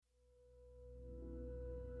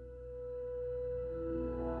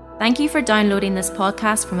Thank you for downloading this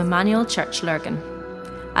podcast from Emmanuel Church Lurgan.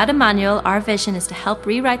 At Emmanuel, our vision is to help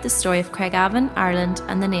rewrite the story of Craigavon, Ireland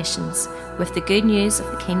and the nations with the good news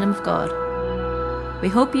of the Kingdom of God. We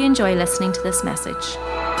hope you enjoy listening to this message.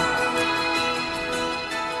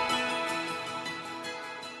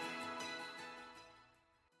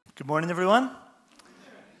 Good morning, everyone.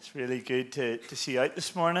 It's really good to see you out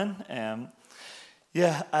this morning.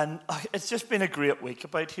 And it's just been a great week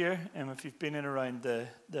about here. If you've been in around the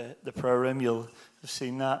prayer room, you'll have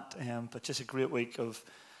seen that. But just a great week of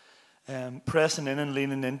pressing in and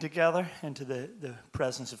leaning in together into the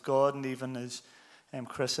presence of God. And even as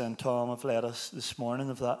Chris and Tom have led us this morning,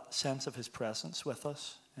 of that sense of his presence with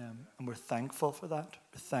us. And we're thankful for that.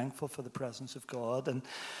 We're thankful for the presence of God. And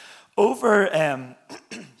over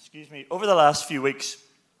over the last few weeks,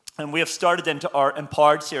 we have started into our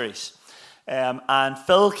Empowered series. And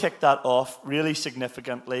Phil kicked that off really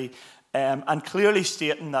significantly and clearly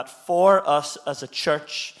stating that for us as a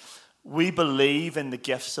church, we believe in the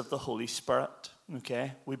gifts of the Holy Spirit.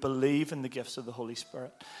 Okay? We believe in the gifts of the Holy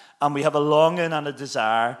Spirit. And we have a longing and a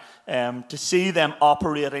desire to see them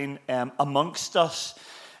operating amongst us.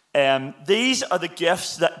 These are the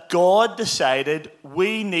gifts that God decided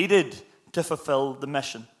we needed to fulfill the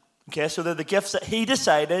mission. Okay, so they're the gifts that he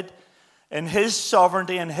decided in his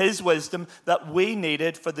sovereignty and his wisdom that we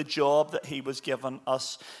needed for the job that he was given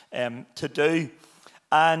us to do.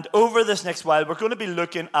 And over this next while, we're going to be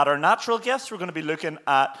looking at our natural gifts. We're going to be looking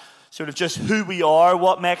at sort of just who we are,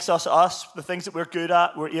 what makes us us, the things that we're good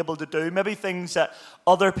at, we're able to do, maybe things that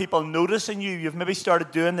other people notice in you. You've maybe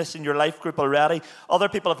started doing this in your life group already. Other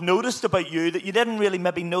people have noticed about you that you didn't really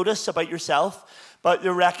maybe notice about yourself, but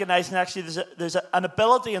you're recognizing actually there's an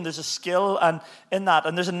ability and there's a skill and in that,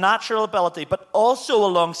 and there's a natural ability, but also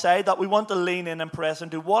alongside that we want to lean in and press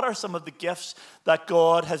into what are some of the gifts that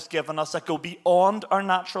God has given us that go beyond our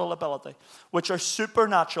natural ability, which are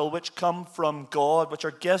supernatural, which come from God, which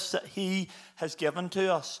are gifts that he has given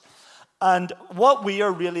to us. And what we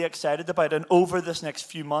are really excited about and over this next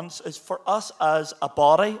few months is for us as a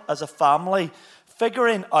body, as a family,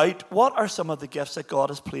 figuring out what are some of the gifts that God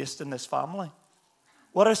has placed in this family.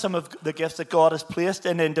 What are some of the gifts that God has placed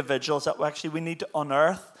in individuals that we need to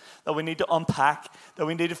unearth, that we need to unpack, that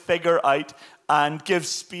we need to figure out and give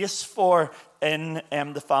space for in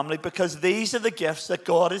the family? Because these are the gifts that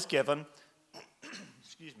God has given,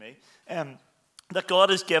 that God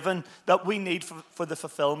has given that we need for the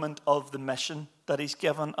fulfillment of the mission that he's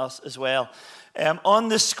given us as well. On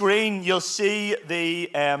the screen, you'll see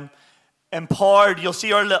the empowered. You'll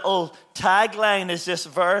see our little tagline is this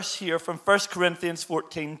verse here from 1 Corinthians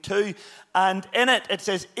 14:2. And in it, it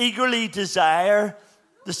says, eagerly desire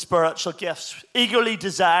the spiritual gifts. Eagerly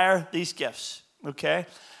desire these gifts. Okay?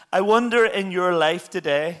 I wonder in your life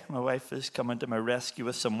today, my wife is coming to my rescue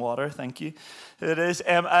with some water, thank you. It is.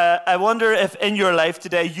 I wonder if in your life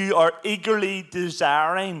today you are eagerly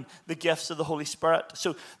desiring the gifts of the Holy Spirit.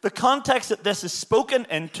 So the context that this is spoken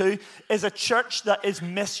into is a church that is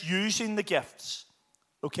misusing the gifts.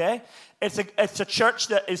 Okay? It's a church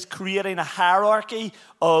that is creating a hierarchy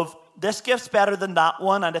of this gift's better than that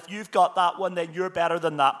one, and if you've got that one, then you're better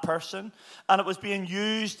than that person. And it was being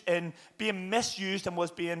misused and was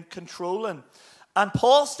being controlling. And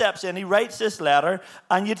Paul steps in, he writes this letter,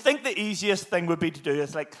 and you'd think the easiest thing would be to do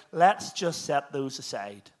is let's just set those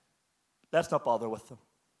aside. Let's not bother with them.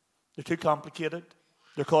 They're too complicated.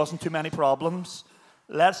 They're causing too many problems.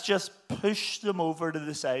 Let's just push them over to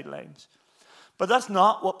the sidelines. But that's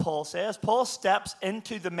not what Paul says. Paul steps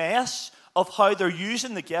into the mess of how they're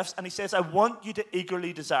using the gifts, and he says, I want you to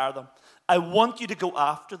eagerly desire them. I want you to go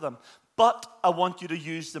after them, but I want you to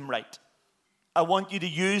use them right. I want you to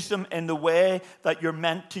use them in the way that you're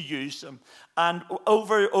meant to use them. And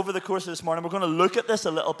over the course of this morning, we're going to look at this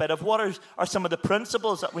a little bit of what are some of the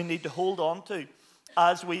principles that we need to hold on to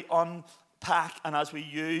as we unpack and as we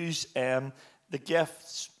use the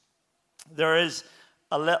gifts. There is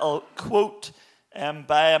a little quote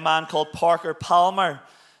by a man called Parker Palmer,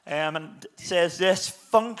 and it says this: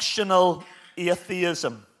 functional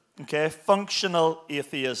atheism. Okay, functional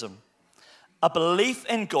atheism. A belief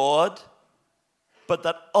in God, but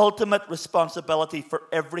that ultimate responsibility for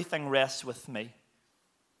everything rests with me.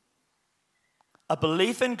 A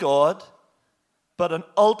belief in God, but an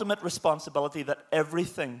ultimate responsibility that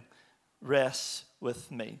everything rests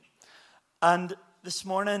with me. And this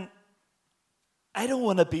morning, I don't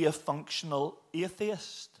want to be a functional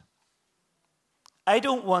atheist. I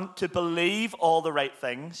don't want to believe all the right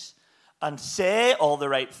things and say all the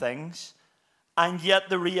right things, and yet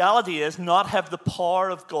the reality is not have the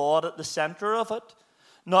power of God at the center of it,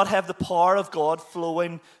 not have the power of God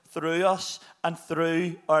flowing through us and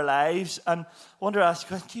through our lives. And I wonder to ask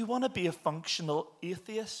you, do you want to be a functional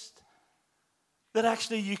atheist? That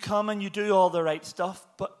actually you come and you do all the right stuff,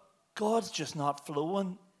 but God's just not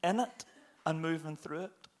flowing in it and moving through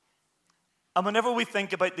it. And whenever we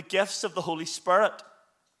think about the gifts of the Holy Spirit,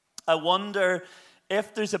 I wonder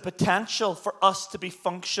if there's a potential for us to be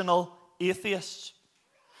functional atheists.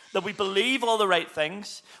 That we believe all the right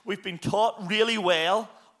things, we've been taught really well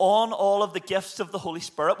on all of the gifts of the Holy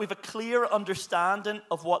Spirit, we have a clear understanding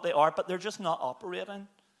of what they are, but they're just not operating.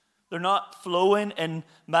 They're not flowing in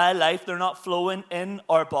my life, they're not flowing in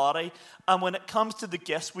our body. And when it comes to the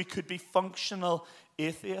gifts, we could be functional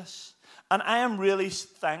atheists. And I am really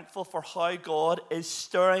thankful for how God is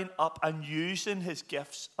stirring up and using his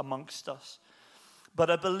gifts amongst us. But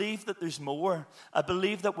I believe that there's more. I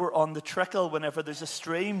believe that we're on the trickle whenever there's a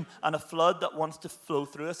stream and a flood that wants to flow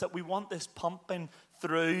through us, that we want this pumping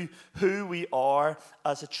through who we are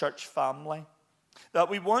as a church family. That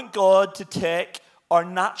we want God to take our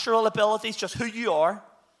natural abilities, just who you are,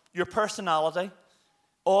 your personality,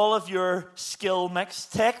 all of your skill mix,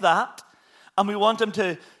 take that, and we want him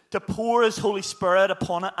to pour his Holy Spirit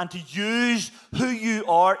upon it and to use who you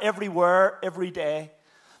are everywhere, every day.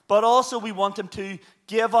 But also we want him to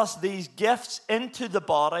give us these gifts into the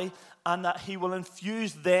body and that he will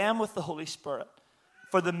infuse them with the Holy Spirit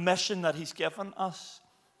for the mission that he's given us.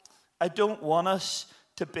 I don't want us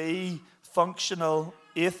to be functional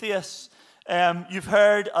atheists. You've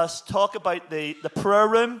heard us talk about the prayer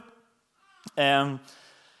room.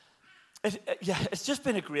 It's just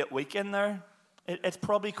been a great week in there. It's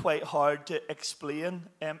probably quite hard to explain.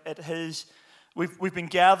 We've been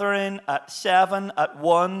gathering at 7, at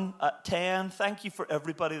 1, at 10. Thank you for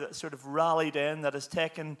everybody that sort of rallied in, that has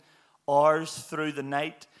taken hours through the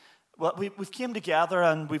night. Well, we've came together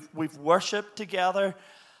and we've worshipped together,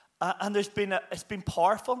 and it's been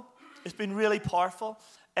powerful. It's been really powerful.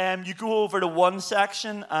 You go over to one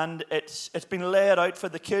section and it's been laid out for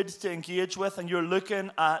the kids to engage with, and you're looking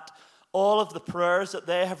at all of the prayers that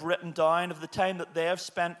they have written down, of the time that they have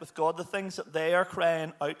spent with God, the things that they are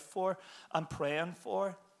crying out for and praying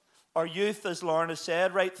for. Our youth, as Lauren has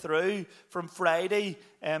said, right through from Friday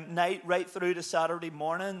night right through to Saturday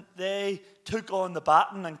morning, they took on the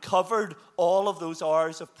baton and covered all of those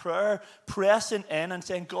hours of prayer, pressing in and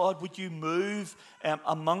saying, God, would you move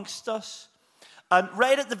amongst us? And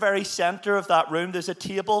right at the very center of that room, there's a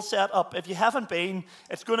table set up. If you haven't been,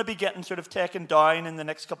 it's going to be getting sort of taken down in the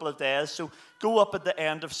next couple of days. So go up at the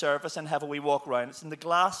end of service and have a wee walk around. It's in the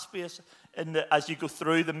glass space as you go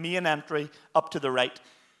through the main entry up to the right.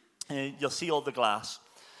 You'll see all the glass.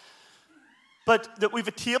 But that we've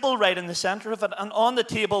a table right in the center of it. And on the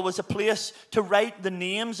table was a place to write the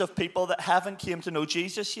names of people that haven't came to know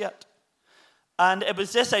Jesus yet. And it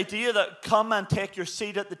was this idea that come and take your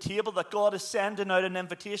seat at the table, that God is sending out an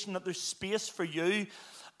invitation, that there's space for you.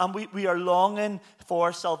 And we are longing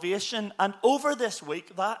for salvation. And over this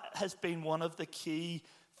week, that has been one of the key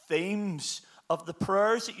themes of the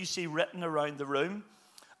prayers that you see written around the room.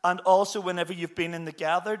 And also whenever you've been in the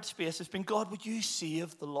gathered space, it's been, God, would you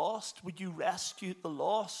save the lost? Would you rescue the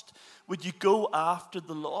lost? Would you go after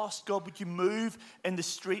the lost? God, would you move in the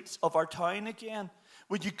streets of our town again?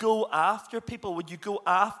 Would you go after people? Would you go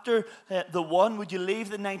after the one? Would you leave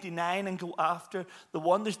the 99 and go after the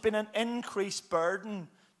one? There's been an increased burden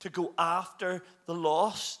to go after the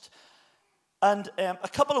lost. And a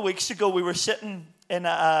couple of weeks ago, we were sitting in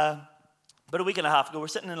about a week and a half ago, we're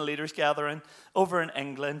sitting in a leaders' gathering over in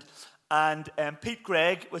England, and Pete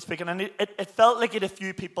Gregg was speaking, and it felt like it had a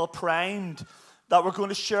few people primed that were going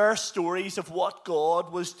to share stories of what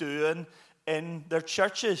God was doing in their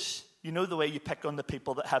churches. You know the way you pick on the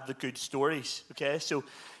people that have the good stories, okay? So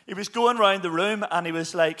he was going around the room, and he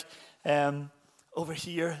was like, over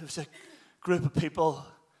here, there was a group of people.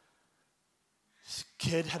 This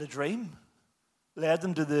kid had a dream, led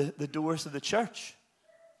them to the doors of the church,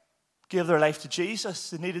 gave their life to Jesus.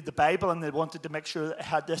 They needed the Bible, and they wanted to make sure that it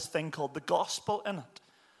had this thing called the gospel in it.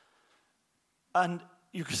 And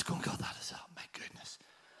you're just going, God, that is, oh my goodness.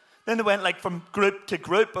 Then they went like from group to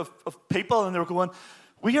group of people, and they were going,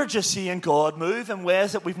 we are just seeing God move in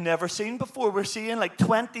ways that we've never seen before. We're seeing like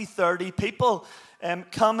 20, 30 people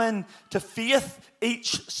coming to faith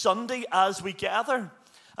each Sunday as we gather.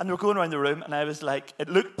 And they were going around the room, and I was like, it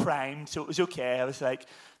looked primed, so it was okay. I was like,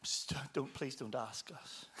 please don't ask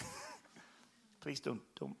us. Please don't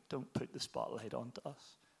put the spotlight onto us.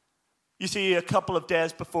 You see, a couple of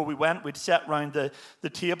days before we went, we'd sat around the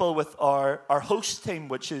table with our host team,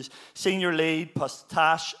 which is Senior Lead, plus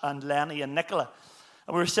Tash and Lenny and Nicola.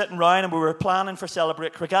 And we were sitting around and we were planning for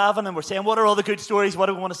Celebrate Craigavon, and we're saying, what are all the good stories? What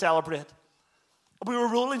do we want to celebrate? And we were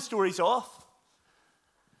rolling stories off.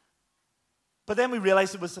 But then we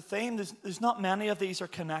realized it was the theme. There's not many of these are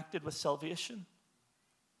connected with salvation.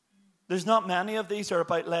 There's not many of these are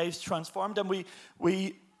about lives transformed. And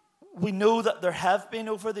we know that there have been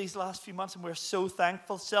over these last few months, and we're so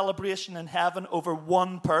thankful. Celebration in heaven over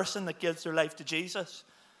one person that gives their life to Jesus.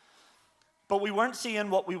 But we weren't seeing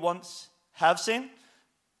what we once have seen.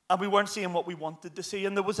 And we weren't seeing what we wanted to see.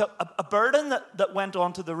 And there was a burden that went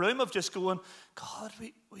onto the room of just going, God,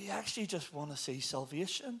 we actually just want to see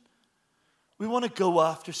salvation. We want to go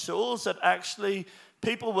after souls that actually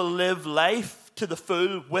people will live life to the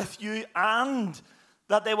full with you, and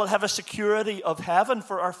that they will have a security of heaven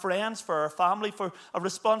for our friends, for our family, for a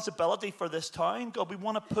responsibility for this town. God, we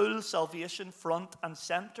want to pull salvation front and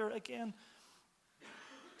center again.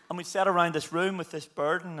 And we sat around this room with this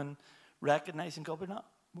burden and recognizing, God,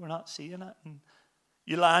 we're not seeing it. And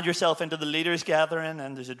you land yourself into the leaders gathering,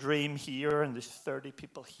 and there's a dream here, and there's 30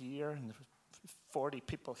 people here, and there's 40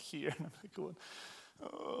 people here. And I'm like going,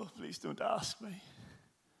 oh, please don't ask me.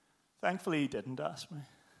 Thankfully, he didn't ask me.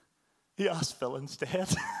 He asked Phil instead.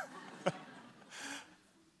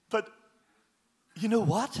 But you know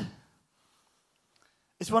what?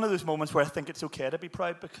 It's one of those moments where I think it's okay to be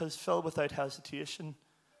proud, because Phil, without hesitation,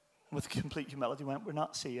 with complete humility, went, we're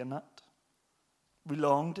not seeing it. We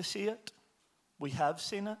long to see it. We have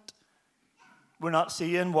seen it. We're not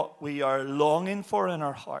seeing what we are longing for in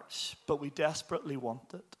our hearts, but we desperately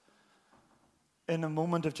want it. In a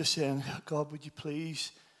moment of just saying, God, would you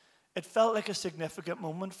please? It felt like a significant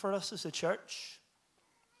moment for us as a church.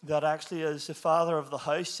 That actually, as the father of the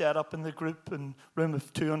house set up in the group and room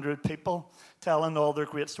of 200 people, telling all their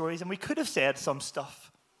great stories, and we could have said some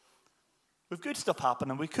stuff. With good stuff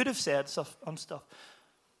happening, we could have said stuff.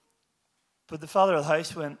 But the father of the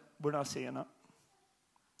house went, we're not seeing it.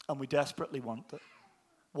 And we desperately want it.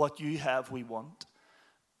 What you have, we want.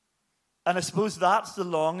 And I suppose that's the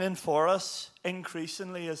longing for us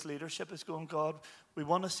increasingly as leadership is going, God, we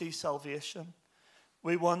want to see salvation.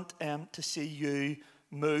 We want to see you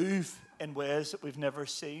move in ways that we've never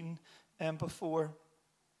seen before.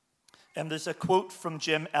 And there's a quote from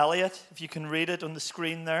Jim Elliot, if you can read it on the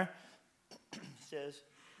screen there. It says,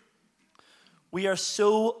 we are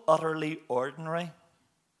so utterly ordinary,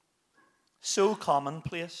 so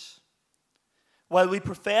commonplace. While we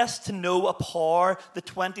profess to know a power the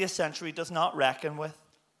 20th century does not reckon with,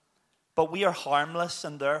 but we are harmless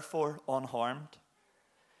and therefore unharmed.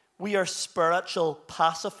 We are spiritual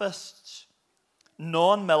pacifists,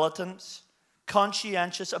 non-militants,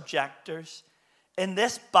 conscientious objectors in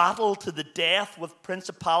this battle to the death with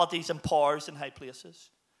principalities and powers in high places.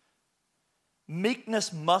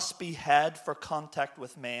 Meekness must be had for contact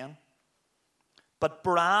with men, but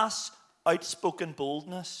brass, outspoken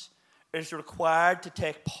boldness is required to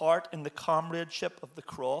take part in the comradeship of the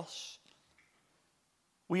cross.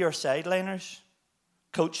 We are sideliners,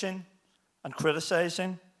 coaching and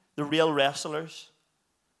criticizing the real wrestlers,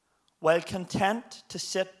 while content to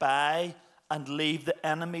sit by and leave the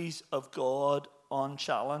enemies of God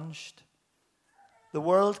unchallenged. The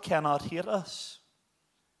world cannot hate us.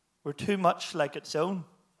 We're too much like its own.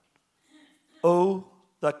 Oh,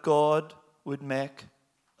 that God would make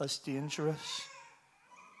us dangerous.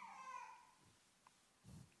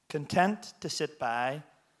 Content to sit by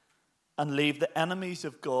and leave the enemies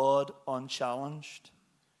of God unchallenged.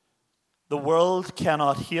 The world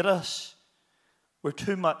cannot hate us. We're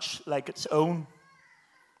too much like its own.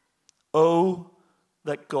 Oh,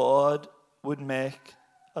 that God would make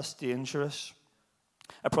us dangerous.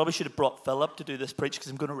 I probably should have brought Philip to do this preach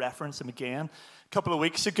because I'm going to reference him again. A couple of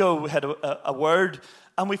weeks ago, we had a word,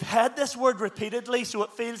 and we've had this word repeatedly, so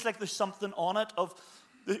it feels like there's something on it of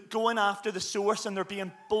going after the source, and there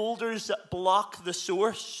being boulders that block the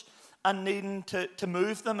source and needing to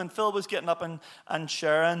move them. And Phil was getting up and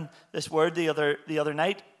sharing this word the other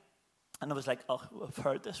night, and I was like, oh, I've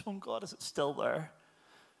heard this one, God, is it still there?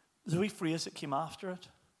 There's a wee phrase that came after it.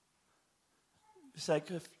 It's like,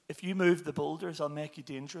 if you move the boulders, I'll make you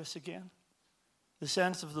dangerous again. The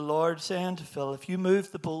sense of the Lord saying to Phil, if you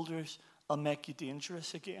move the boulders, I'll make you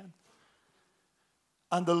dangerous again.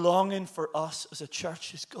 And the longing for us as a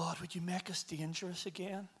church is, God, would you make us dangerous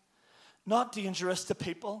again? Not dangerous to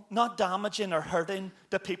people, not damaging or hurting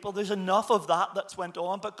the people. There's enough of that's went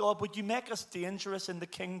on. But God, would you make us dangerous in the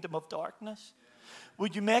kingdom of darkness?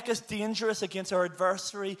 Would you make us dangerous against our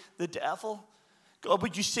adversary, the devil? God,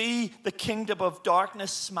 would you see the kingdom of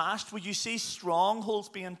darkness smashed? Would you see strongholds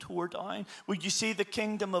being torn down? Would you see the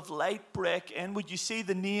kingdom of light break in? Would you see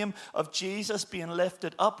the name of Jesus being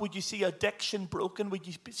lifted up? Would you see addiction broken? Would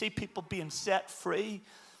you see people being set free?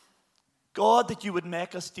 God, that you would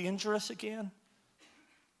make us dangerous again.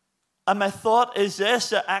 And my thought is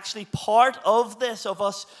this, that actually part of this, of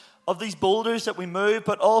us, of these boulders that we move,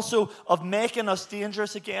 but also of making us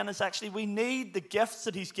dangerous again, is actually we need the gifts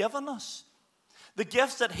that he's given us. The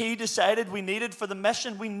gifts that he decided we needed for the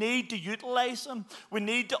mission, we need to utilize them. We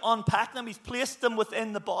need to unpack them. He's placed them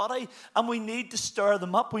within the body, and we need to stir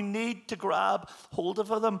them up. We need to grab hold of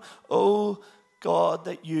them. Oh, God,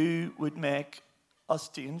 that you would make us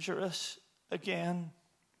dangerous again.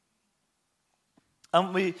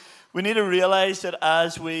 And we need to realize that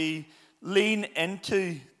as we lean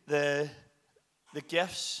into the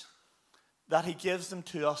gifts, that he gives them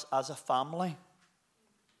to us as a family.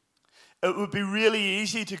 It would be really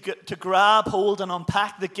easy to grab hold and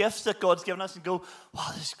unpack the gifts that God's given us and go,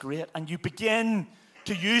 wow, this is great. And you begin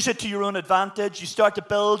to use it to your own advantage. You start to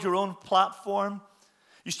build your own platform.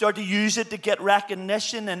 You start to use it to get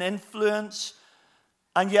recognition and influence.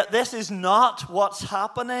 And yet this is not what's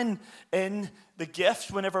happening in the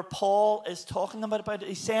gifts whenever Paul is talking about it.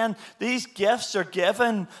 He's saying these gifts are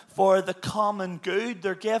given for the common good.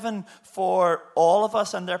 They're given for all of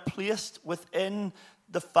us, and they're placed within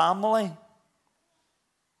the family.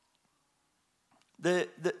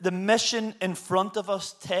 The mission in front of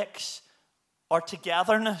us takes our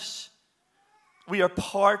togetherness. We are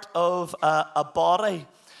part of a body.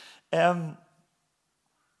 You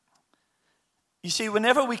see,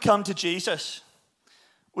 whenever we come to Jesus,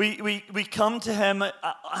 we come to him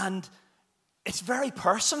and it's very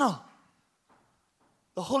personal.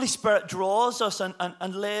 The Holy Spirit draws us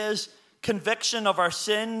and lays conviction of our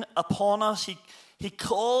sin upon us. He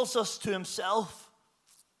calls us to himself.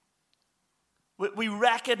 We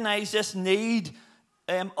recognize this need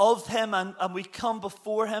of him, and we come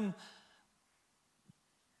before him.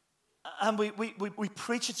 And we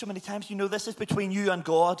preach it so many times. You know, this is between you and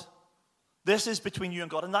God. This is between you and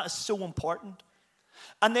God, and that is so important.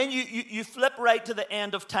 And then you flip right to the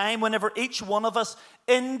end of time, whenever each one of us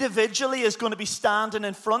individually is going to be standing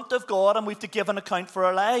in front of God, and we have to give an account for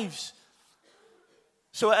our lives.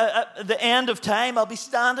 So at the end of time, I'll be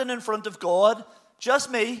standing in front of God,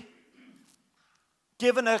 just me,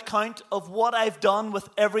 giving an account of what I've done with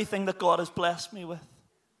everything that God has blessed me with.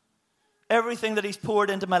 Everything that he's poured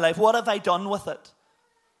into my life. What have I done with it?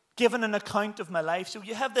 Given an account of my life. So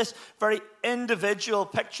you have this very individual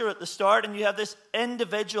picture at the start, and you have this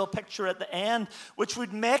individual picture at the end, which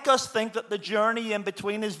would make us think that the journey in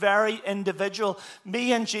between is very individual.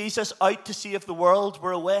 Me and Jesus out to save the world.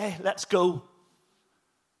 We're away. Let's go.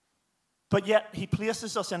 But yet, he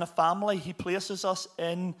places us in a family. He places us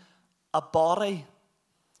in a body.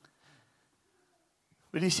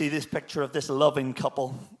 Will you see this picture of this loving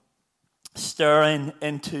couple staring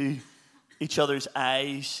into each other's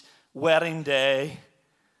eyes, wedding day,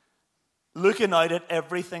 looking out at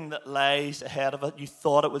everything that lies ahead of it? You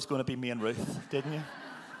thought it was going to be me and Ruth, didn't you?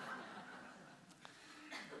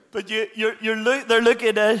 But they're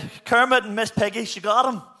looking at Kermit and Miss Piggy. She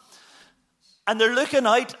got him. And they're looking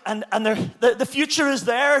out, and the future is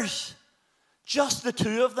theirs. Just the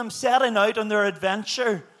two of them setting out on their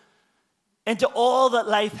adventure into all that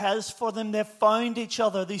life has for them. They've found each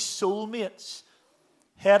other, these soulmates,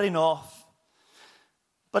 heading off.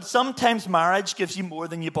 But sometimes marriage gives you more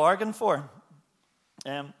than you bargain for.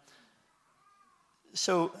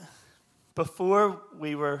 So before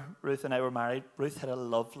Ruth and I were married, Ruth had a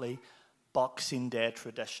lovely Boxing Day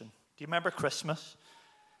tradition. Do you remember Christmas?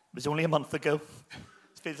 It was only a month ago.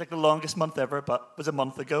 It feels like the longest month ever, but it was a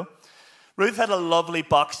month ago. Ruth had a lovely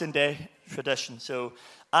Boxing Day tradition. So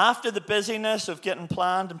after the busyness of getting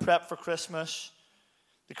planned and prepped for Christmas,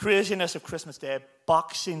 the craziness of Christmas Day,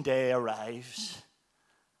 Boxing Day arrives.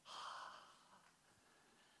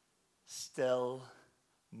 Still,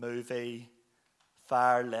 movie,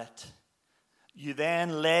 fire lit. You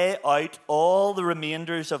then lay out all the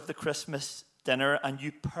remainders of the Christmas dinner, and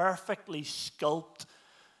you perfectly sculpt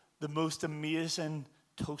the most amazing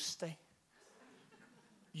toasty.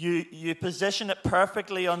 You position it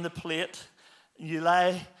perfectly on the plate. You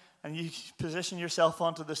lie and you position yourself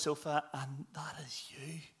onto the sofa, and that is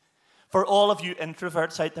you. For all of you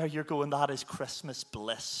introverts out there, you're going, that is Christmas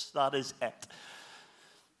bliss. That is it.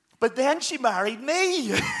 But then she married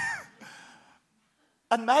me.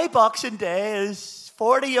 And my Boxing Day is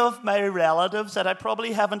 40 of my relatives that I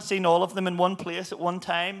probably haven't seen all of them in one place at one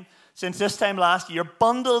time, Since this time last year,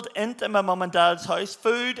 bundled into my mum and dad's house,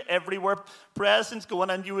 food everywhere, presents going,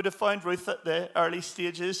 and you would have found Ruth at the early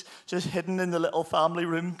stages, just hidden in the little family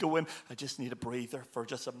room going, I just need a breather for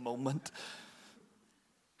just a moment.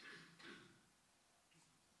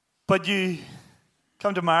 But you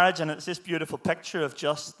come to marriage and it's this beautiful picture of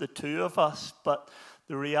just the two of us, but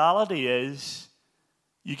the reality is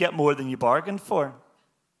you get more than you bargained for.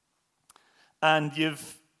 And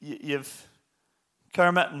you've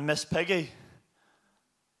Kermit and Miss Piggy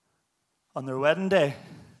on their wedding day.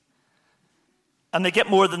 And they get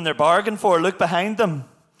more than they're bargained for. Look behind them.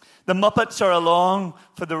 The Muppets are along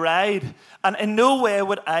for the ride. And in no way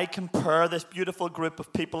would I compare this beautiful group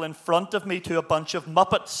of people in front of me to a bunch of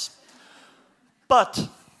Muppets. But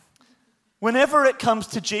whenever it comes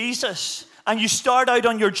to Jesus, and you start out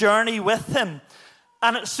on your journey with him,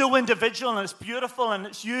 and it's so individual and it's beautiful and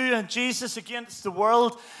it's you and Jesus against the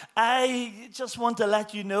world, I just want to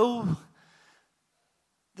let you know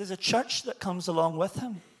there's a church that comes along with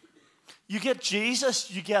him. You get Jesus,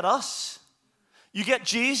 you get us. You get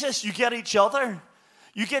Jesus, you get each other.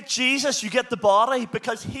 You get Jesus, you get the body,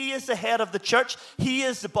 because he is the head of the church. He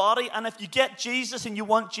is the body, and if you get Jesus and you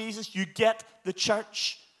want Jesus, you get the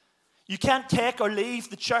church. You can't take or leave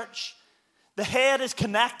the church. The head is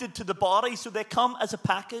connected to the body, so they come as a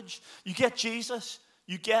package. You get Jesus,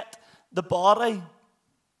 you get the body.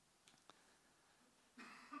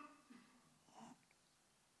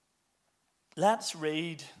 Let's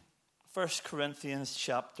read 1 Corinthians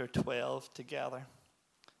chapter 12 together.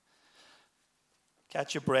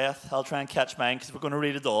 Catch your breath. I'll try and catch mine because we're going to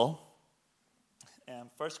read it all.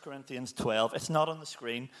 1 Corinthians 12. It's not on the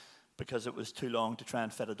screen because it was too long to try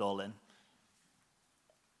and fit it all in.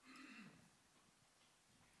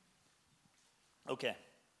 Okay,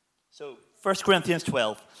 so 1 Corinthians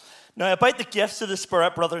 12. Now, about the gifts of the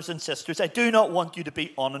Spirit, brothers and sisters, I do not want you to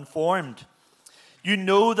be uninformed. You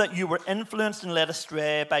know that you were influenced and led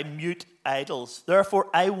astray by mute idols. Therefore,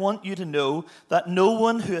 I want you to know that no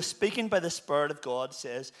one who is speaking by the Spirit of God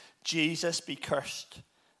says, Jesus be cursed.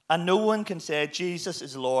 And no one can say, Jesus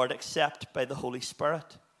is Lord, except by the Holy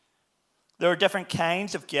Spirit. There are different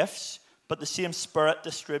kinds of gifts, but the same Spirit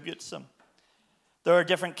distributes them. There are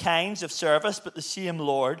different kinds of service, but the same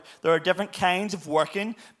Lord. There are different kinds of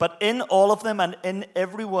working, but in all of them and in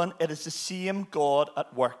everyone, it is the same God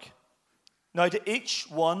at work. Now, to each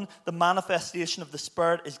one, the manifestation of the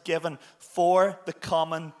Spirit is given for the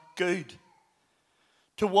common good.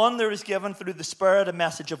 To one, there is given through the Spirit a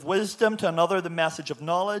message of wisdom, to another, the message of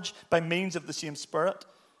knowledge by means of the same Spirit.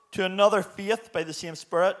 To another, faith by the same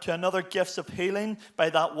Spirit. To another, gifts of healing by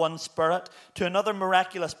that one Spirit. To another,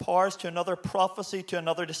 miraculous powers. To another, prophecy. To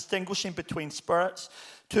another, distinguishing between spirits.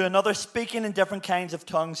 To another, speaking in different kinds of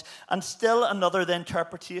tongues. And still another, the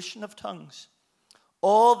interpretation of tongues.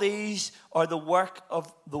 All these are the work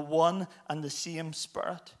of the one and the same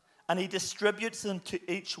Spirit. And he distributes them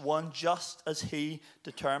to each one just as he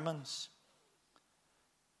determines.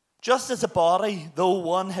 Just as a body, though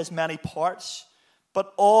one has many parts,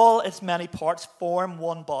 but all its many parts form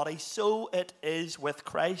one body, so it is with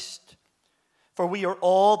Christ. For we are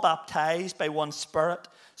all baptized by one Spirit,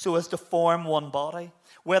 so as to form one body,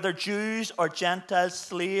 whether Jews or Gentiles,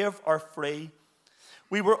 slave or free.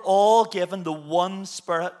 We were all given the one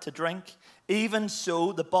Spirit to drink. Even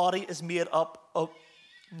so, the body is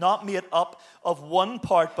not made up of one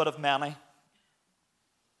part, but of many.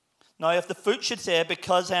 Now, if the foot should say,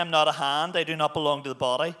 because I am not a hand, I do not belong to the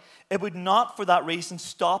body, it would not for that reason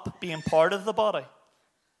stop being part of the body.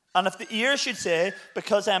 And if the ear should say,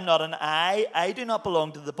 because I am not an eye, I do not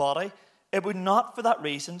belong to the body, it would not for that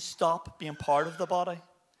reason stop being part of the body.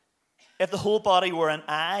 If the whole body were an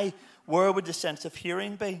eye, where would the sense of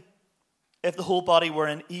hearing be? If the whole body were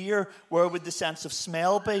an ear, where would the sense of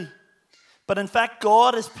smell be? But in fact,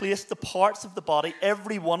 God has placed the parts of the body,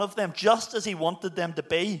 every one of them, just as he wanted them to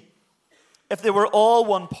be. If they were all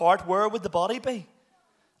one part, where would the body be?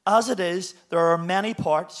 As it is, there are many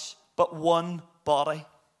parts, but one body.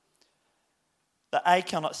 The eye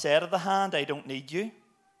cannot say to the hand, I don't need you.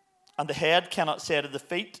 And the head cannot say to the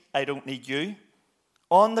feet, I don't need you.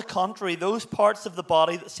 On the contrary, those parts of the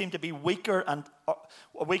body that seem to be weaker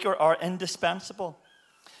are indispensable.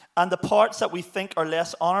 And the parts that we think are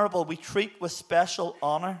less honorable, we treat with special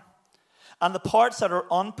honor. And the parts that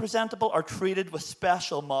are unpresentable are treated with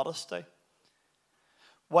special modesty.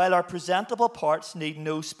 While our presentable parts need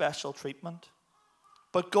no special treatment.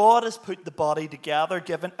 But God has put the body together,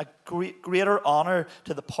 given a greater honor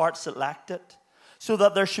to the parts that lacked it, so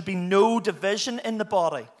that there should be no division in the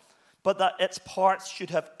body, but that its parts should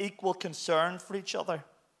have equal concern for each other.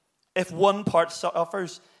 If one part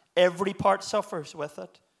suffers, every part suffers with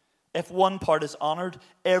it. If one part is honored,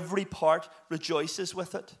 every part rejoices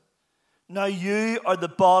with it. Now you are the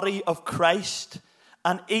body of Christ,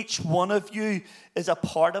 and each one of you is a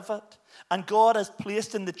part of it. And God has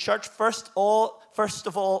placed in the church first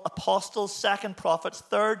of all apostles, second prophets,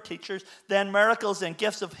 third teachers, then miracles and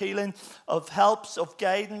gifts of healing, of helps, of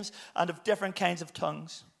guidance, and of different kinds of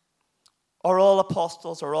tongues. Are all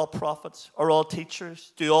apostles, are all prophets, are all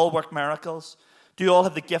teachers? Do all work miracles? Do you all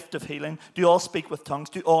have the gift of healing? Do you all speak with tongues?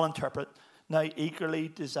 Do you all interpret? Now eagerly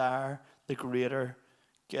desire the greater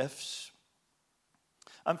gifts.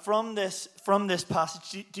 And from this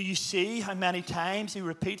passage, do you see how many times he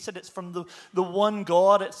repeats it? It's from the one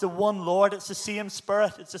God, it's the one Lord, it's the same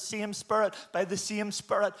Spirit, it's the same Spirit, by the same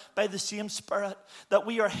Spirit, by the same Spirit, that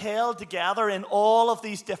we are held together in all of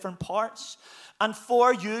these different parts. And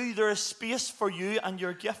for you, there is space for you and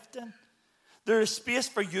your gifting. There is space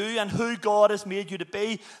for you and who God has made you to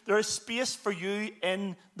be. There is space for you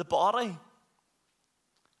in the body.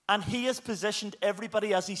 And he has positioned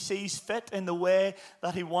everybody as he sees fit in the way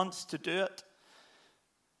that he wants to do it.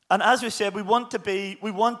 And as we said, we want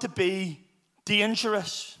to be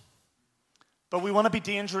dangerous. But we want to be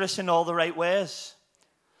dangerous in all the right ways.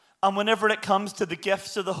 And whenever it comes to the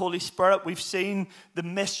gifts of the Holy Spirit, we've seen the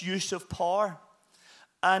misuse of power.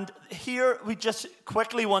 And here we just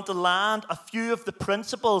quickly want to land a few of the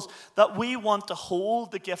principles that we want to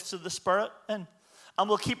hold the gifts of the Spirit in. And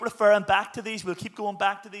we'll keep referring back to these. We'll keep going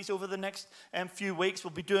back to these over the next few weeks.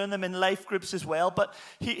 We'll be doing them in life groups as well. But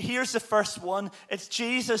here's the first one. It's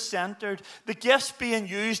Jesus-centered. The gifts being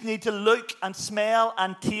used need to look and smell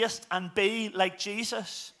and taste and be like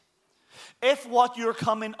Jesus. If what you're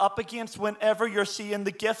coming up against whenever you're seeing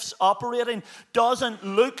the gifts operating doesn't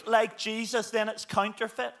look like Jesus, then it's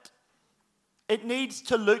counterfeit. It needs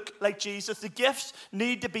to look like Jesus. The gifts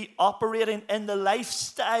need to be operating in the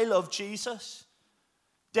lifestyle of Jesus,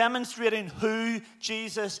 demonstrating who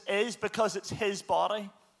Jesus is because it's his body.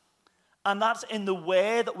 And that's in the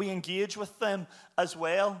way that we engage with them as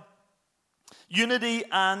well. Unity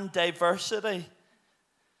and diversity.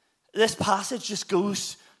 This passage just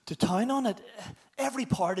goes to town on it. Every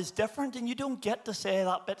part is different, and you don't get to say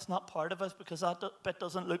that bit's not part of us because that bit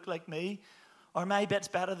doesn't look like me, or my bit's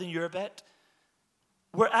better than your bit.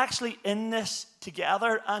 We're actually in this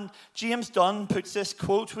together. And James Dunn puts this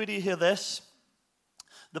quote, would you hear this?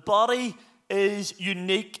 The body is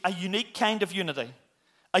unique, a unique kind of unity.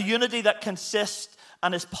 A unity that consists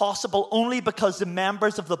and is possible only because the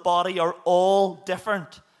members of the body are all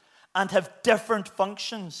different and have different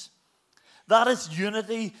functions. That is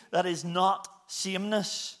unity that is not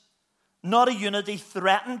sameness. Not a unity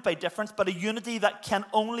threatened by difference, but a unity that can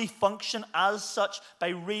only function as such by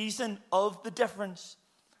reason of the difference.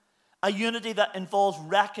 A unity that involves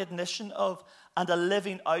recognition of and a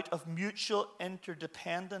living out of mutual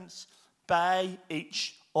interdependence by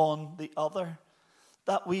each on the other.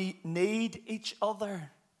 That we need each other.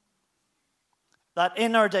 That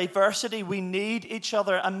in our diversity we need each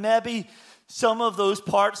other. And maybe some of those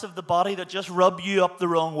parts of the body that just rub you up the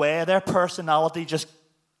wrong way, their personality just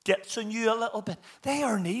gets on you a little bit, they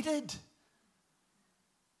are needed.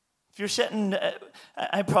 If you're sitting,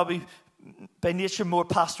 I'm probably by nature more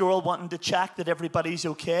pastoral, wanting to check that everybody's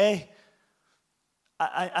okay.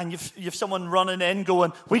 And you've someone running in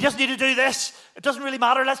going, we just need to do this. It doesn't really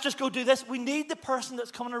matter. Let's just go do this. We need the person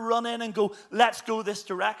that's coming to run in and go, let's go this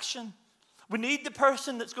direction. We need the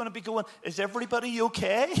person that's going to be going, is everybody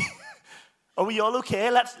okay? Are we all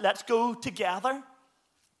okay? Let's go together.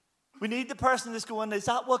 We need the person that's going, is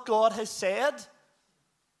that what God has said?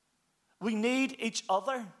 We need each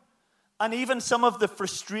other. And even some of the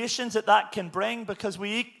frustrations that can bring, because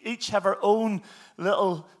we each have our own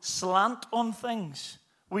little slant on things.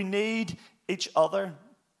 We need each other.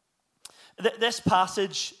 This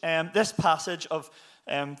passage of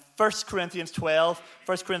 1 Corinthians 12,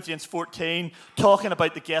 1 Corinthians 14, talking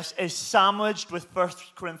about the gifts, is sandwiched with 1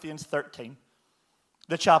 Corinthians 13,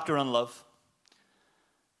 the chapter on love.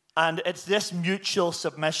 And it's this mutual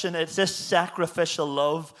submission, it's this sacrificial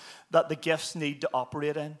love that the gifts need to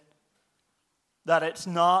operate in. That it's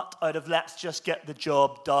not out of let's just get the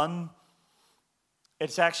job done.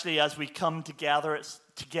 It's actually as we come together, it's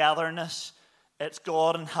togetherness. It's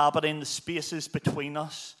God inhabiting the spaces between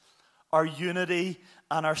us. Our unity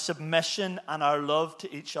and our submission and our love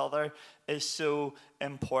to each other is so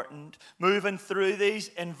important. Moving through these,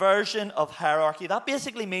 inversion of hierarchy. That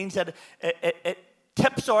basically means that it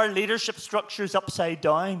tips our leadership structures upside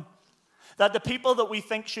down. That the people that we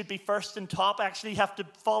think should be first and top actually have to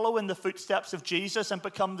follow in the footsteps of Jesus and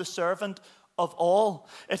become the servant of all.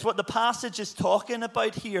 It's what the passage is talking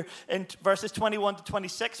about here in verses 21 to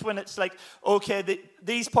 26, when it's like, okay,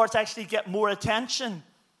 these parts actually get more attention.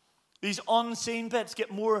 These unseen bits get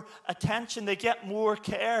more attention. They get more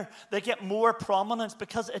care. They get more prominence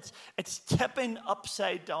because it's tipping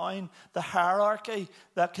upside down the hierarchy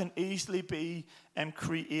that can easily be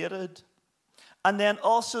created. And then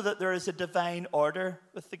also that there is a divine order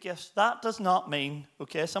with the gifts. That does not mean,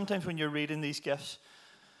 okay, sometimes when you're reading these gifts,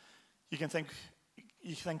 you think,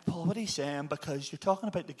 Paul, what are you saying? Because you're talking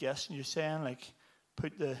about the gifts and you're saying, like,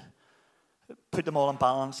 put them all in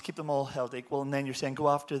balance, keep them all held equal, and then you're saying go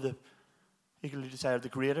after the eagerly desire the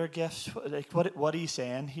greater gifts. Like, what are you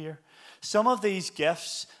saying here? Some of these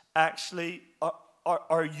gifts actually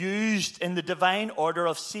are used in the divine order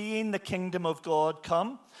of seeing the kingdom of God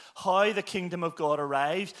come, how the kingdom of God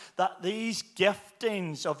arrives, that these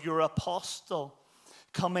giftings of your apostle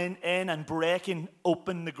coming in and breaking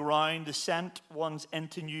open the ground, the sent ones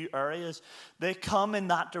into new areas. They come in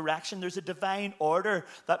that direction. There's a divine order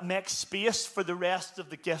that makes space for the rest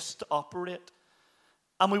of the gifts to operate.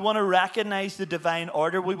 And we want to recognize the divine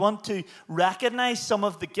order. We want to recognize some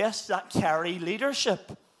of the gifts that carry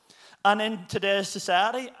leadership. And in today's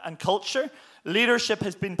society and culture, leadership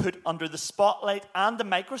has been put under the spotlight and the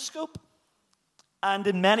microscope. And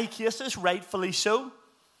in many cases, rightfully so.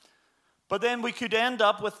 But then we could end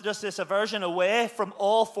up with just this aversion away from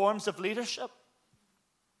all forms of leadership.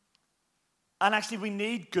 And actually, we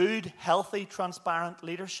need good, healthy, transparent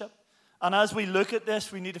leadership. And as we look at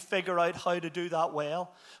this, we need to figure out how to do that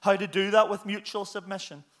well, how to do that with mutual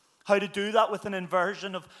submission, how to do that with an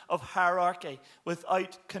inversion of hierarchy,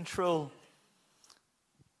 without control.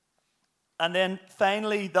 And then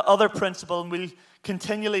finally, the other principle, and we'll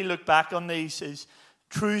continually look back on these, is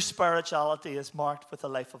true spirituality is marked with a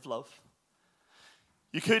life of love.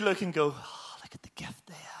 You could look and go, oh, look at the gift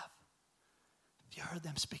they have. Have you heard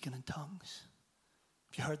them speaking in tongues?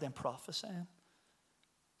 Have you heard them prophesying?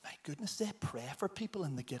 My goodness, they pray for people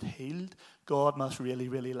and they get healed. God must really,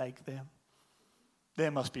 really like them. They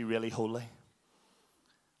must be really holy.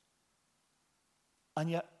 And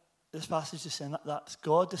yet, this passage is saying that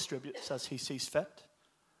God distributes as he sees fit.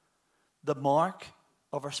 The mark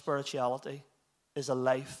of our spirituality is a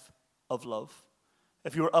life of love.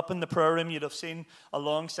 If you were up in the prayer room, you'd have seen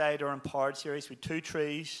alongside our Empowered series, we had 2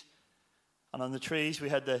 trees. And on the trees, we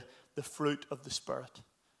had the fruit of the Spirit.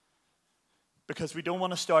 Because we don't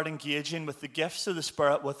want to start engaging with the gifts of the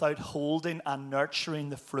Spirit without holding and nurturing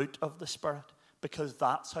the fruit of the Spirit. Because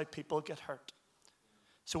that's how people get hurt.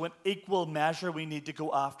 So in equal measure, we need to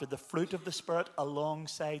go after the fruit of the Spirit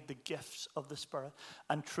alongside the gifts of the Spirit.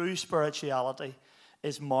 And true spirituality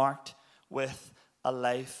is marked with a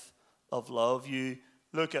life of love. You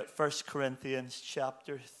look at 1 Corinthians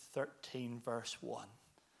chapter 13, verse 1.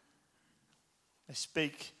 I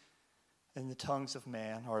speak in the tongues of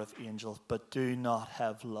men or of angels, but do not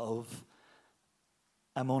have love.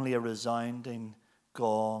 I'm only a resounding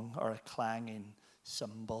gong or a clanging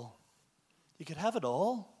cymbal. You could have it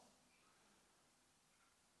all.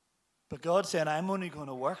 But God's saying, I'm only going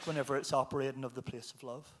to work whenever it's operating of the place of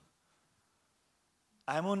love.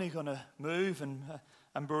 I'm only going to move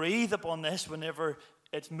and breathe upon this whenever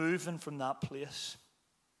it's moving from that place.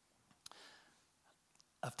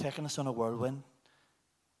 I've taken us on a whirlwind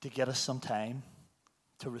to get us some time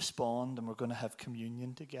to respond, and we're going to have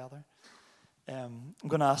communion together. I'm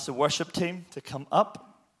going to ask the worship team to come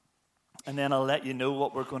up, and then I'll let you know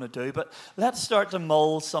what we're going to do. But let's start to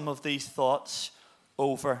mull some of these thoughts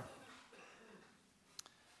over.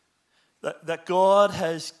 That God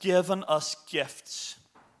has given us gifts,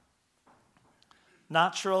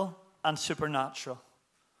 natural and supernatural.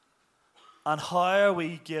 And how are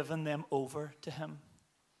we giving them over to him?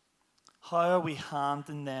 How are we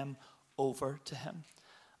handing them over to him?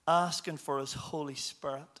 Asking for his Holy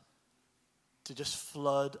Spirit to just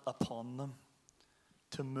flood upon them,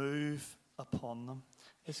 to move upon them.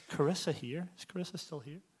 Is Carissa here? Is Carissa still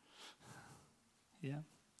here? Yeah,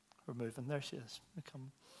 we're moving. There she is.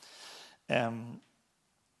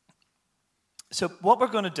 So what we're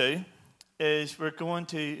going to do is we're going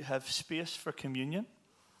to have space for communion.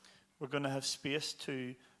 We're going to have space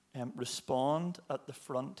to respond at the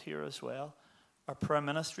front here as well. Our prayer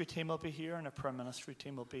ministry team will be here, and our prayer ministry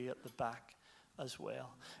team will be at the back as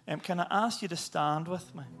well. Can I ask you to stand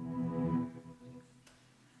with me?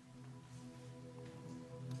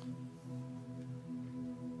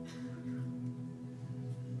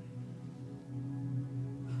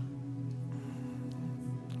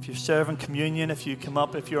 If you're serving communion, if you come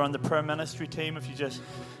up, if you're on the prayer ministry team, if you just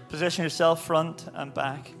position yourself front and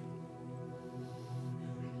back.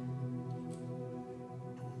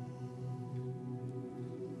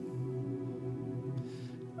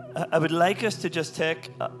 I would like us to just take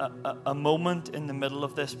a moment in the middle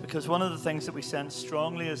of this, because one of the things that we sense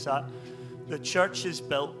strongly is that the church is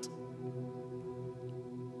built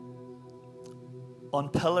on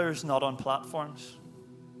pillars, not on platforms.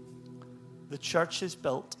 The church is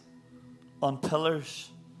built on pillars,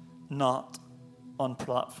 not on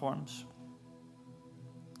platforms.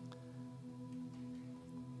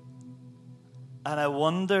 And I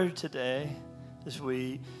wonder today, as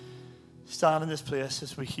we stand in this place,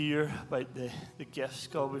 as we hear about the gifts,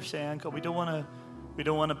 God, we're saying, God, we don't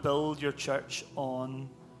want to build your church on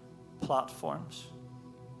platforms.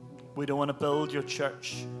 We don't want to build your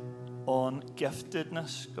church on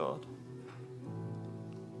giftedness, God.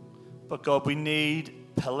 But God, we need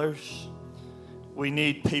pillars. We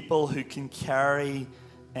need people who can carry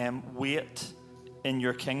weight in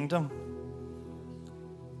your kingdom.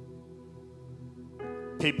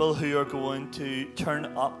 People who are going to turn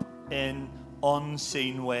up in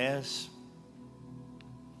unseen ways,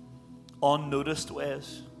 unnoticed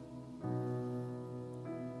ways,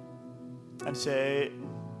 and say,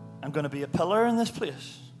 I'm going to be a pillar in this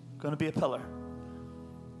place. I'm going to be a pillar.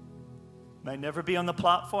 Might never be on the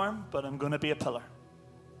platform, but I'm going to be a pillar.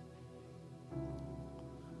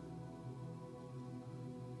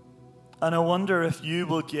 And I wonder if you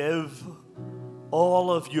will give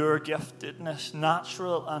all of your giftedness,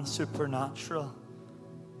 natural and supernatural,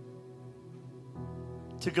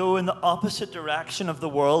 to go in the opposite direction of the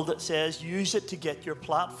world that says, use it to get your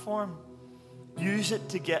platform. Use it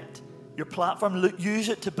to get your platform. Use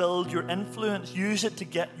it to build your influence. Use it to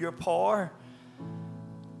get your power.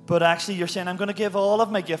 But actually you're saying, I'm going to give all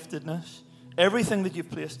of my giftedness, everything that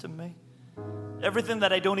you've placed in me, everything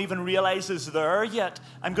that I don't even realize is there yet,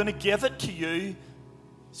 I'm going to give it to you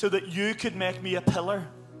so that you could make me a pillar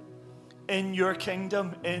in your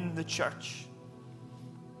kingdom, in the church.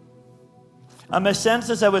 And my sense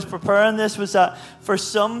as I was preparing this was that for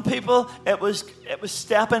some people, it was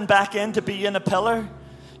stepping back into being a pillar.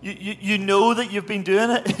 You know that you've been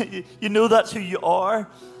doing it. You know that's who you are.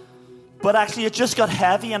 But actually it just got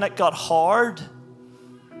heavy and it got hard.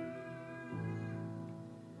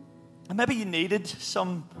 And maybe you needed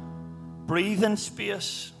some breathing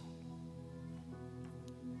space.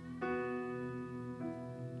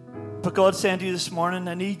 But God's saying to you this morning,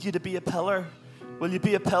 I need you to be a pillar. Will you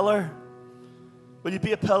be a pillar? Will you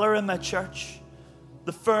be a pillar in my church?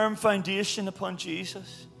 The firm foundation upon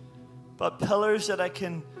Jesus, but pillars that I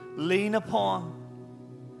can lean upon.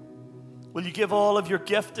 Will you give all of your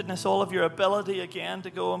giftedness, all of your ability again to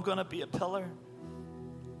go, I'm going to be a pillar?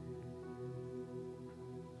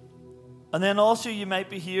 And then also you might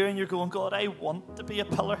be here and you're going, God, I want to be a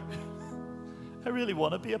pillar. I really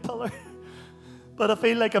want to be a pillar. But I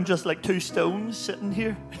feel like I'm just like two stones sitting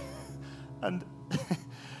here. And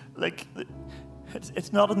like,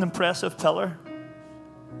 it's not an impressive pillar.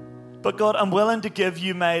 But God, I'm willing to give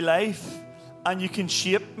you my life, and you can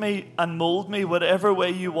shape me and mold me whatever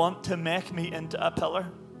way you want to make me into a pillar.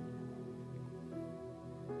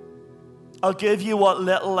 I'll give you what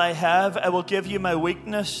little I have. I will give you my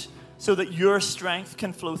weakness so that your strength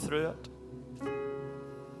can flow through it.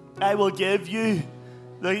 I will give you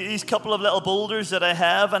these couple of little boulders that I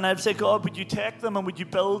have, and I'd say, God, would you take them and would you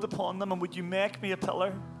build upon them and would you make me a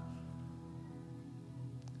pillar?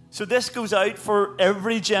 So this goes out for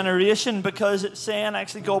every generation, because it's saying,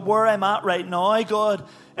 actually, God, where I'm at right now, God,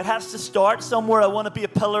 it has to start somewhere. I want to be a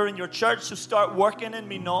pillar in your church, so start working in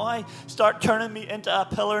me now. Start turning me into a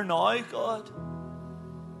pillar now, God.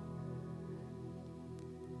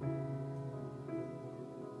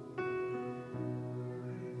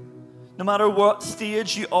 No matter what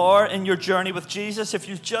stage you are in your journey with Jesus, if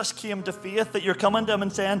you just came to faith, that you're coming to him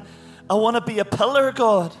and saying, I want to be a pillar,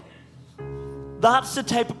 God. That's the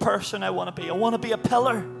type of person I want to be. I want to be a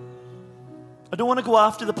pillar. I don't want to go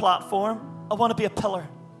after the platform. I want to be a pillar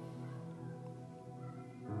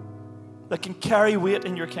that can carry weight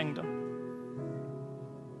in your kingdom.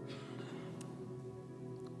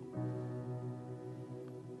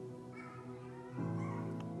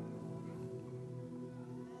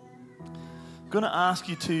 I'm going to ask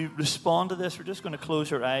you to respond to this. We're just going to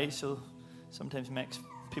close our eyes, so sometimes it makes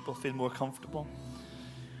people feel more comfortable.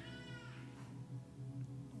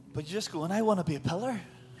 But you're just going, I want to be a pillar.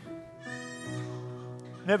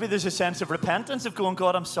 Maybe there's a sense of repentance of going,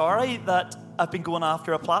 God, I'm sorry that I've been going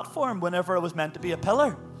after a platform whenever I was meant to be a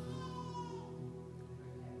pillar.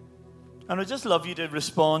 And I'd just love you to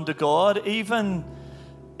respond to God, even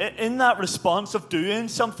in that response of doing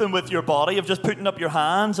something with your body, of just putting up your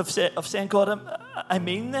hands, of saying, God, I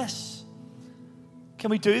mean this. Can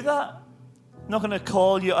we do that? I'm not going to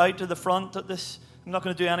call you out to the front at this I'm not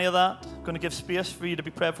going to do any of that. I'm going to give space for you to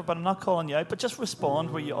be prayed for, but I'm not calling you out. But just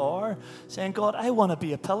respond where you are, saying, God, I want to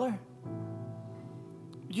be a pillar.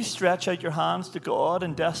 Would you stretch out your hands to God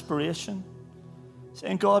in desperation,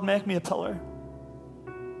 saying, God, make me a pillar.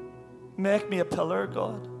 Make me a pillar,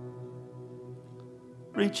 God.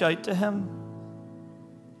 Reach out to him.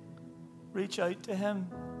 Reach out to him.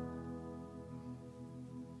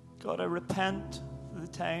 God, I repent for the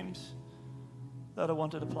times that I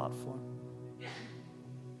wanted a platform.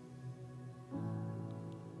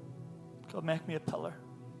 God, make me a pillar.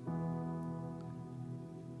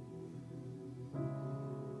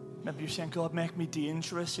 Maybe you're saying, God, make me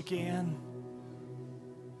dangerous again.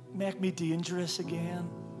 Make me dangerous again.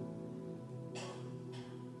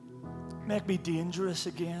 Make me dangerous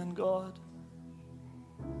again, God.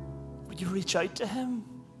 Would you reach out to him?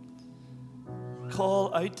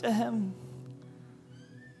 Call out to him.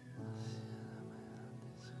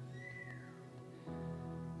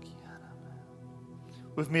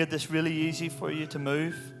 We've made this really easy for you to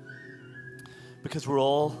move because we're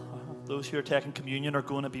all, those who are taking communion are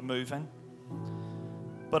going to be moving.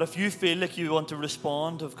 But if you feel like you want to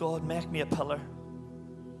respond of, God, make me a pillar.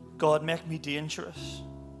 God, make me dangerous.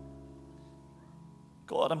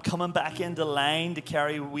 God, I'm coming back into line to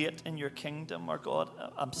carry weight in your kingdom. Or God,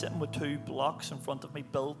 I'm sitting with 2 blocks in front of me.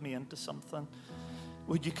 Build me into something.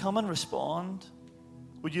 Would you come and respond?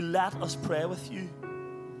 Would you let us pray with you?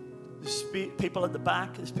 There's people at the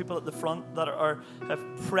back, there's people at the front that have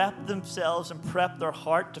prepped themselves and prepped their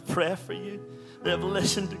heart to pray for you. They have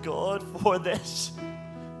listened to God for this,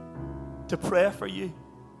 to pray for you.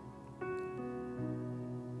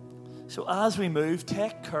 So as we move,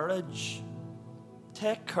 take courage.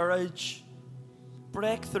 Take courage.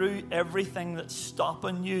 Break through everything that's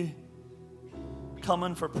stopping you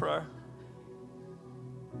coming for prayer.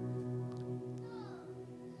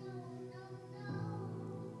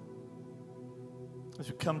 As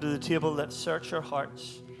we come to the table, let's search our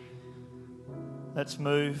hearts. Let's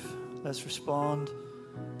move. Let's respond.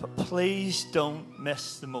 But please don't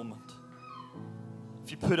miss the moment. If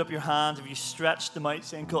you put up your hands, if you stretch them out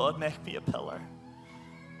saying, God, make me a pillar.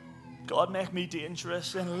 God, make me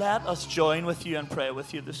dangerous. And let us join with you and pray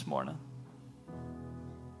with you this morning.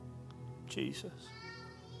 Jesus.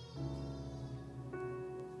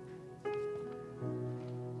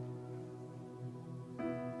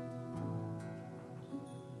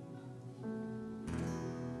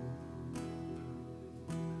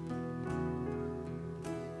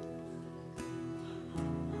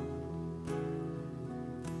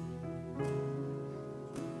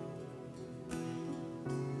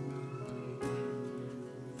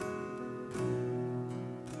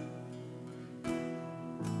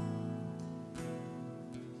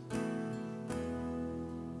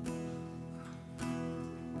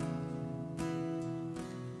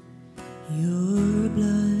 Your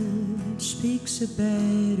blood speaks a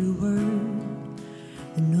better word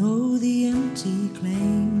than all the empty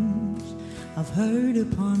claims I've heard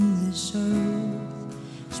upon this earth.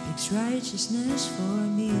 Speaks righteousness for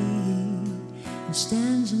me and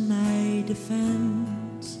stands in my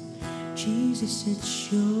defense. Jesus,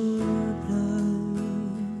 it's your blood.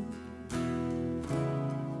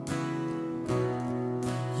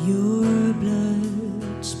 Your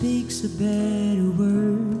blood speaks a better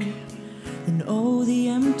word than all the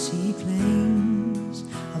empty claims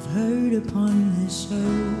I've heard upon this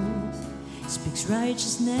earth. It speaks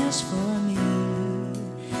righteousness for me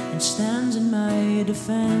and stands in my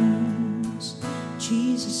defense.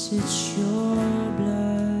 Jesus, it's your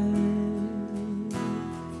blood.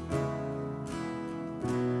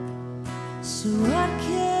 So what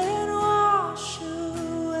can wash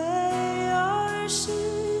away our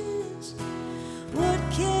sins? What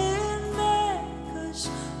can make us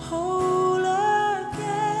whole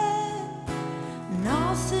again?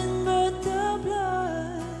 Nothing but the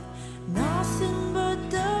blood, nothing but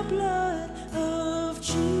the blood of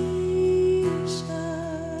Jesus.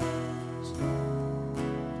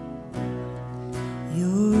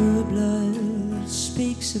 Your blood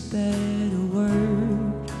speaks a better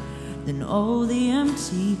word than all the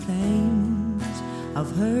empty claims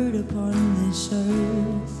I've heard upon this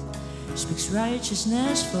earth. Speaks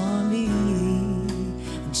righteousness for me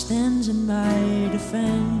and stands in my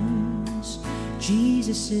defense.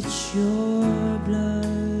 Jesus, it's your blood.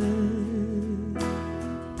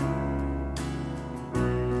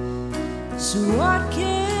 So what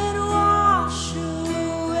can wash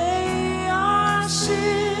away our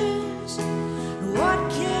sins?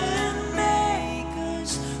 What can make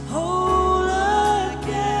us whole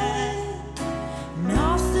again?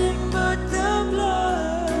 Nothing but the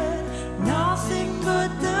blood, nothing but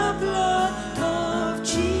the blood of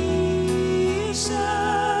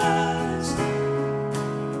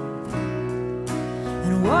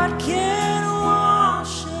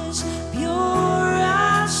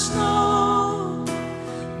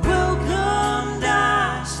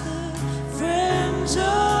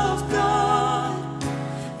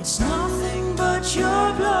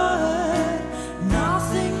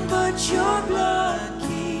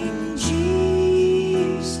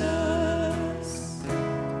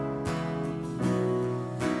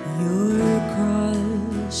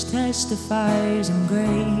testifies in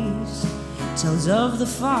grace, tells of the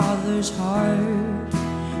Father's heart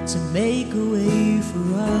to make a way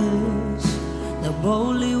for us. Now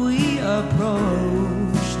boldly we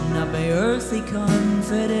approach, not by earthly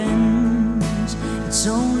confidence, it's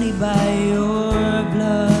only by your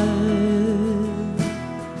blood.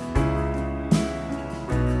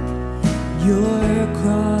 Your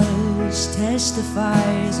cross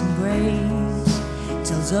testifies in grace,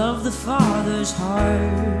 tells of the Father's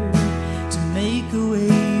heart to make a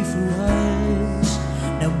way for us.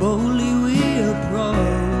 Now boldly we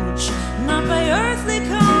approach, not by earthly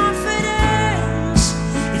confidence,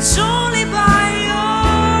 it's only by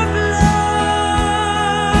your blood.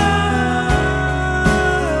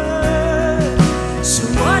 So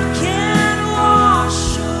what can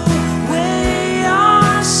wash away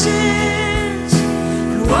our sins?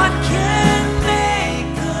 And what can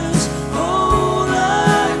make us whole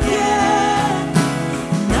again?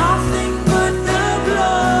 Nothing but the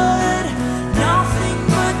blood, nothing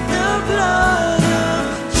but the blood of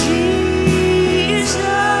Jesus.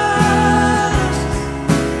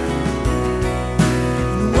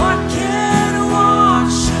 What can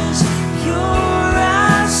wash us pure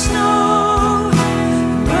as snow?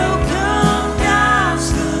 Welcome as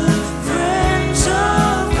the friends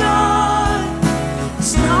of God.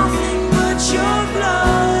 It's nothing but your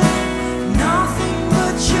blood, nothing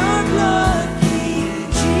but your blood,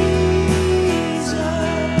 King Jesus.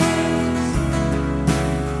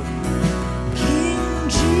 King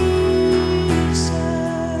Jesus.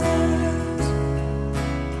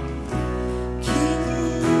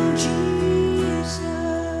 King Jesus.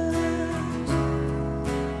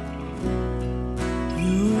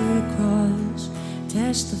 Your cross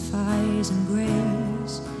testifies in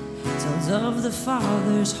grace, tells of the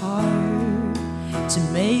Father's heart to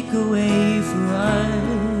make a way for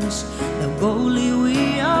us. Now boldly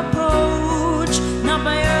we approach, not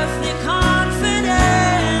by earthly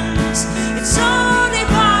confidence, it's only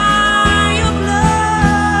by your blood.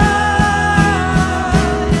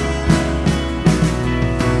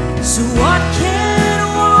 So what can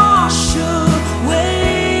wash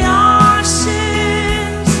away our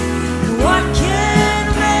sins? And what can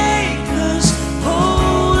make us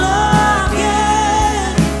whole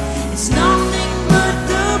again? It's nothing but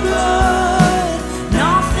the blood,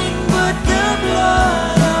 nothing but the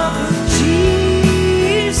blood of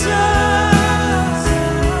Jesus.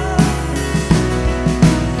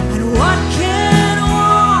 And what can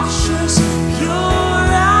wash us pure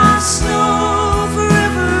as snow?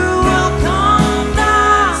 Forever welcome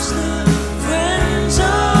as the friends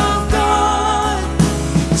of God.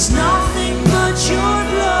 It's nothing but your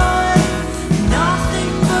blood,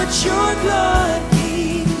 nothing but your blood,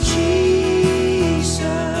 King Jesus.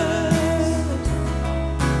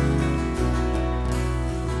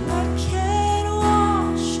 What can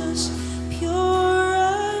wash us pure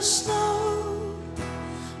as snow?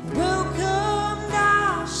 Welcomed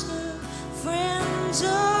as the friends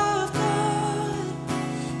of God.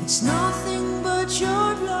 It's nothing but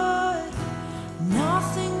your blood,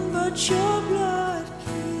 nothing but your blood,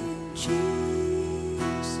 King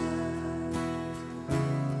Jesus.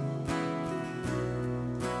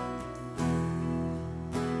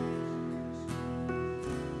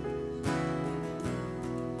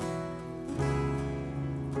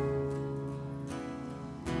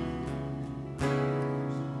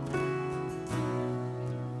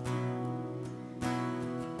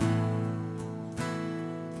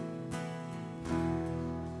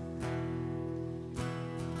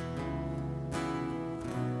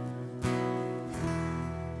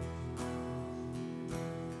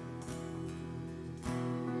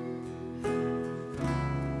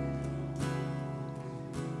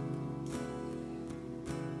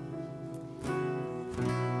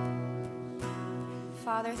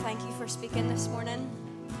 Father, thank you for speaking this morning.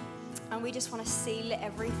 And we just want to seal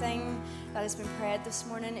everything that has been prayed this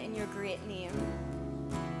morning in your great name.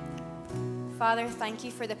 Father, thank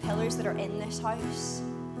you for the pillars that are in this house.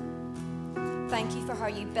 Thank you for how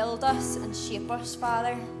you build us and shape us,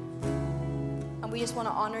 Father. And we just want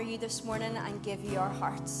to honor you this morning and give you our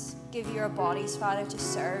hearts, give you our bodies, Father, to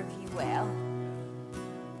serve you well.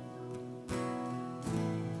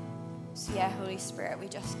 So yeah, Holy Spirit, we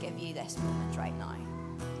just give you this moment right now.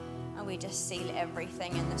 And we just seal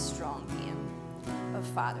everything in the strong name of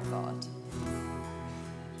Father God.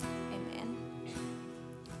 Amen.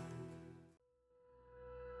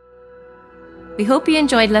 We hope you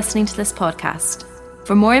enjoyed listening to this podcast.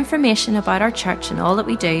 For more information about our church and all that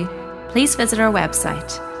we do, please visit our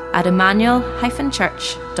website at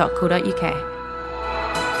emmanuel-church.co.uk.